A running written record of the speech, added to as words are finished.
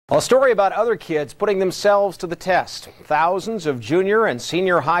Well, a story about other kids putting themselves to the test. Thousands of junior and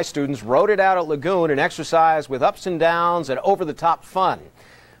senior high students rode it out at Lagoon, an exercise with ups and downs and over-the-top fun.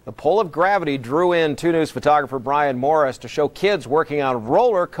 The pull of gravity drew in 2 News photographer Brian Morris to show kids working on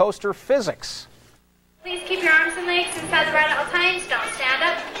roller coaster physics. Please keep your arms and legs inside the ride at all times. Don't stand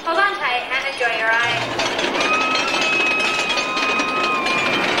up. Hold on tight and enjoy your ride.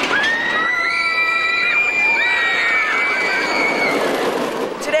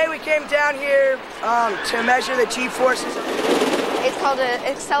 Today we came down here to measure the G-forces. It's called an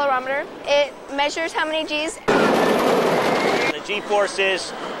accelerometer. It measures how many G's. The G-force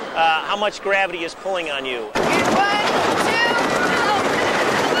is how much gravity is pulling on you. 1, 2,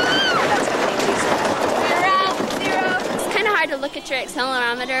 That's how many G's. 0, 0. It's kind of hard to look at your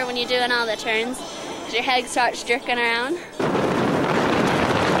accelerometer when you're doing all the turns. Your head starts jerking around.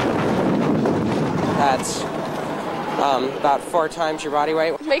 That's about 4 times your body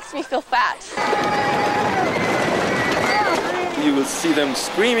weight. It makes me feel fat. You will see them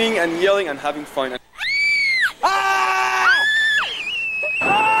screaming and yelling and having fun. And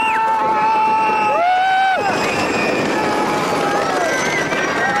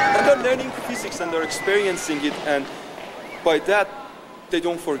they're learning physics and they're experiencing it, and by that they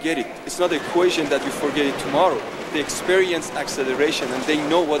don't forget it. It's not an equation that you forget it tomorrow. They experience acceleration and they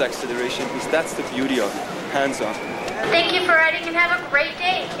know what acceleration is. That's the beauty of it, hands-on. Thank you for riding and have a great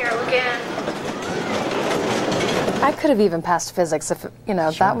day here at Lagoon. I could have even passed physics if, you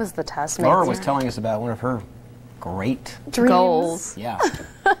know, that was the test. Laura was telling us about one of her great goals. Yeah.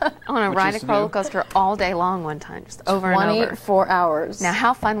 I want to ride a roller coaster all day long one time, just over and over. 24 hours. Now,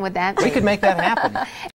 how fun would that be? We could make that happen.